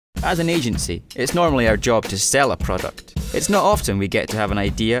As an agency, it's normally our job to sell a product. It's not often we get to have an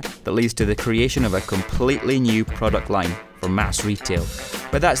idea that leads to the creation of a completely new product line for mass retail.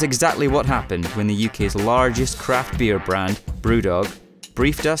 But that's exactly what happened when the UK's largest craft beer brand, BrewDog,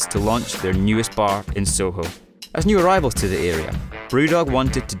 briefed us to launch their newest bar in Soho. As new arrivals to the area, BrewDog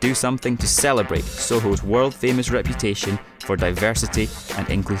wanted to do something to celebrate Soho's world-famous reputation for diversity and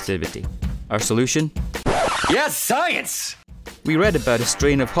inclusivity. Our solution? Yes, science! We read about a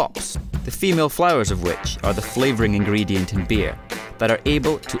strain of hops, the female flowers of which are the flavouring ingredient in beer, that are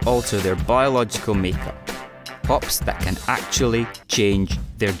able to alter their biological makeup. Hops that can actually change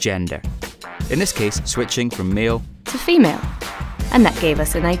their gender. In this case, switching from male to female. And that gave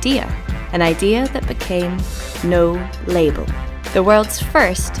us an idea that became No Label, the world's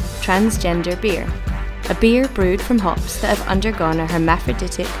first transgender beer. A beer brewed from hops that have undergone a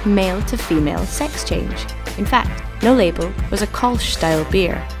hermaphroditic male to female sex change. In fact, No Label was a Kolsch-style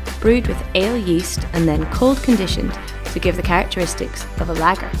beer, brewed with ale yeast and then cold conditioned to give the characteristics of a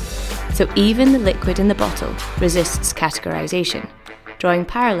lager. So even the liquid in the bottle resists categorization, drawing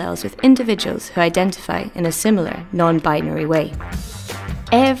parallels with individuals who identify in a similar non-binary way.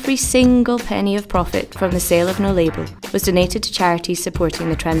 Every single penny of profit from the sale of No Label was donated to charities supporting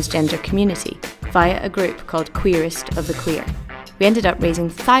the transgender community via a group called Queerest of the Queer. We ended up raising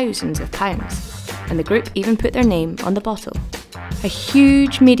thousands of pounds, and the group even put their name on the bottle. A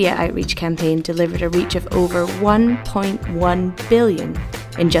huge media outreach campaign delivered a reach of over 1.1 billion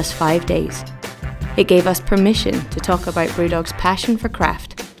in just 5 days. It gave us permission to talk about BrewDog's passion for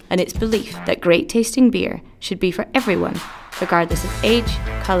craft and its belief that great tasting beer should be for everyone, regardless of age,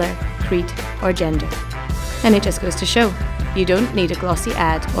 colour, creed or gender. And it just goes to show, you don't need a glossy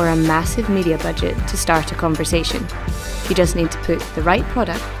ad or a massive media budget to start a conversation. You just need to put the right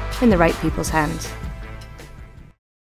product in the right people's hands.